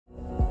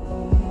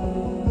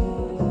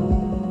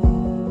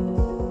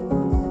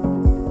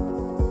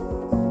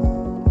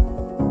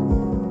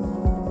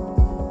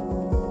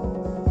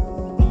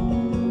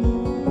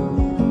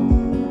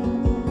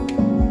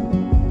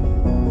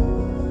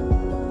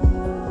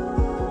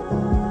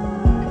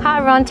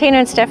everyone, Tina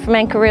and Steph from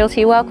Anchor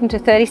Realty. Welcome to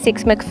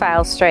 36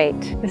 McPhail Street.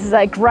 This is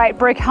a great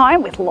brick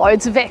home with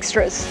loads of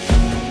extras.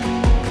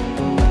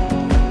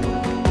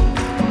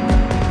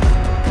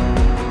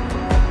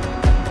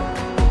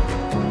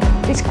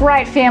 This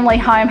great family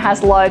home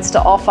has loads to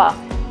offer.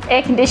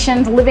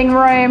 Air-conditioned living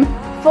room,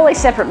 fully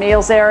separate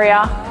meals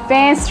area,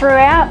 fans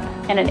throughout,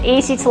 and an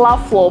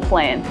easy-to-love floor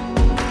plan.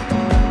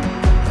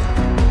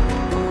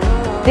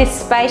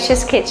 This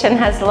spacious kitchen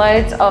has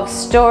loads of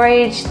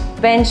storage,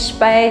 bench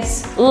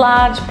space,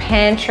 large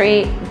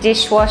pantry,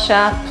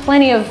 dishwasher,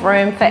 plenty of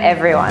room for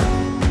everyone.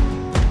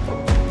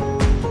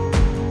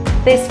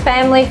 This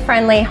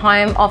family-friendly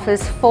home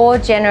offers 4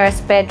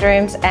 generous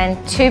bedrooms and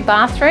 2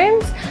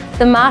 bathrooms.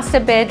 The master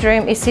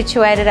bedroom is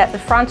situated at the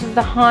front of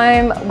the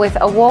home with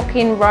a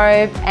walk-in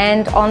robe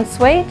and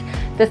ensuite.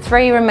 The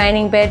 3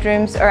 remaining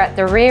bedrooms are at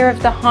the rear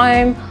of the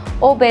home.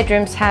 All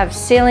bedrooms have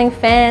ceiling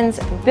fans,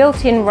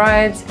 built-in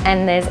robes,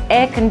 and there's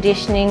air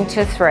conditioning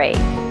to 3.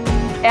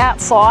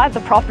 Outside,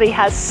 the property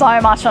has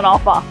so much on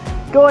offer.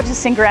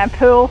 Gorgeous in-ground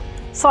pool,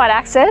 side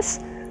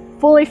access,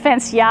 fully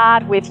fenced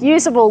yard with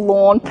usable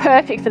lawn,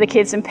 perfect for the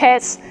kids and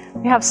pets.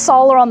 We have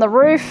solar on the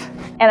roof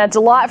and a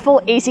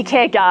delightful easy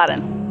care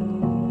garden.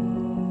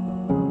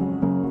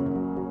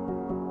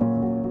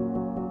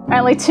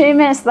 Only 2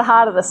 minutes to the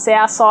heart of the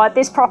south side.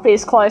 This property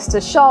is close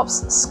to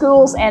shops,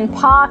 schools and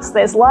parks.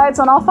 There's loads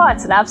on offer.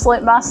 It's an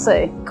absolute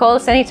must-see. Call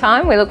us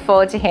anytime. We look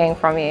forward to hearing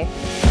from you.